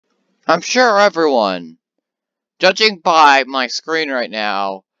I'm sure everyone, judging by my screen right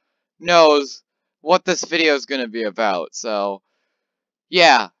now, knows what this video is going to be about. So,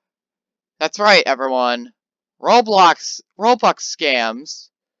 yeah, that's right, everyone. Roblox scams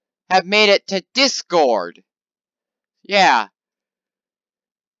have made it to Discord. Yeah,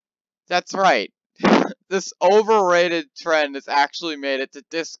 that's right. This overrated trend has actually made it to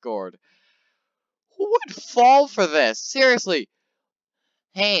Discord. Who would fall for this? Seriously.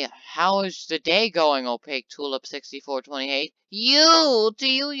 Hey, how is the day going, Opaque Tulip 6428? Do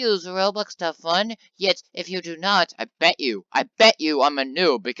you use Roblox to have fun? Yet, if you do not, I bet you I'm a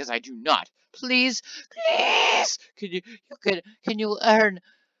noob because I do not. Please, can you earn?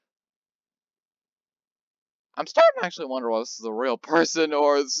 I'm starting to actually wonder whether this is a real person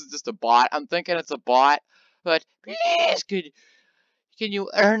or this is just a bot. I'm thinking it's a bot, but please, can you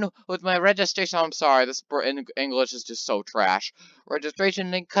earn with my registration? I'm sorry, this English is just so trash. Registration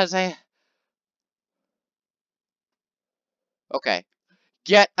link, cause okay.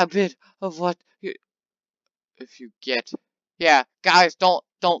 Get a bit of what you, if you get. Yeah, guys, don't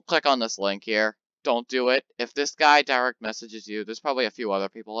click on this link here. Don't do it. If this guy direct messages you, there's probably a few other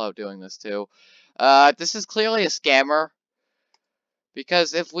people out doing this too. This is clearly a scammer.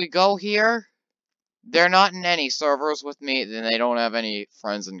 Because if we go here, they're not in any servers with me, and they don't have any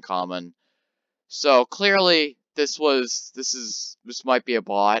friends in common. So clearly, this might be a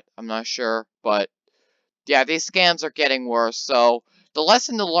bot. I'm not sure, but yeah, these scams are getting worse. So the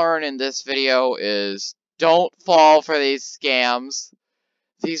lesson to learn in this video is don't fall for these scams.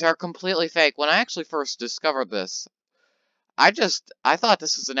 These are completely fake. When I actually first discovered this, I thought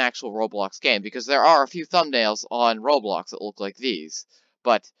this was an actual Roblox game because there are a few thumbnails on Roblox that look like these,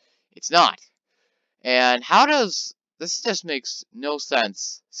 but it's not. And how does this just makes no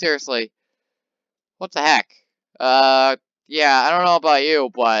sense. Seriously. What the heck? Yeah, I don't know about you,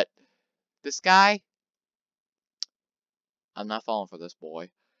 but this guy, I'm not falling for this boy.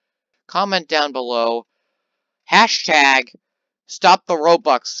 Comment down below, hashtag stop the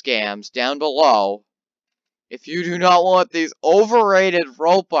Robux scams down below if you do not want these overrated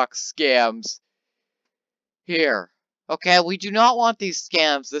Robux scams here. Okay, we do not want these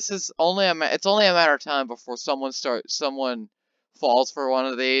scams. This is only it's only a matter of time before someone falls for one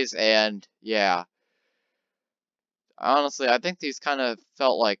of these, and yeah. Honestly, I think these kind of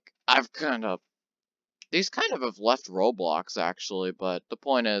felt like these kind of have left Roblox, actually, but the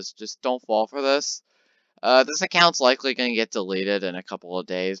point is, just don't fall for this. This account's likely going to get deleted in a couple of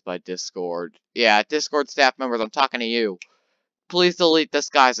days by Discord. Yeah, Discord staff members, I'm talking to you. Please delete this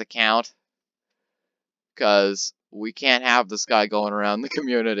guy's account. Because we can't have this guy going around the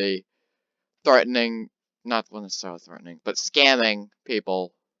community threatening, not necessarily threatening, but scamming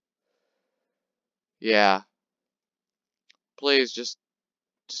people. Yeah. Please, just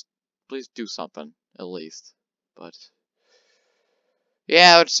please do something, at least. But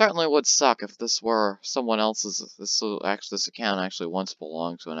yeah, it certainly would suck if this were someone else's. This account actually once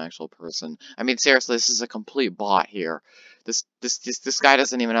belonged to an actual person. I mean, seriously, this is a complete bot here. This guy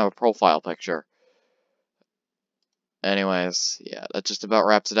doesn't even have a profile picture. Anyways, yeah, that just about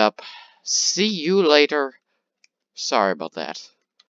wraps it up. See you later. Sorry about that.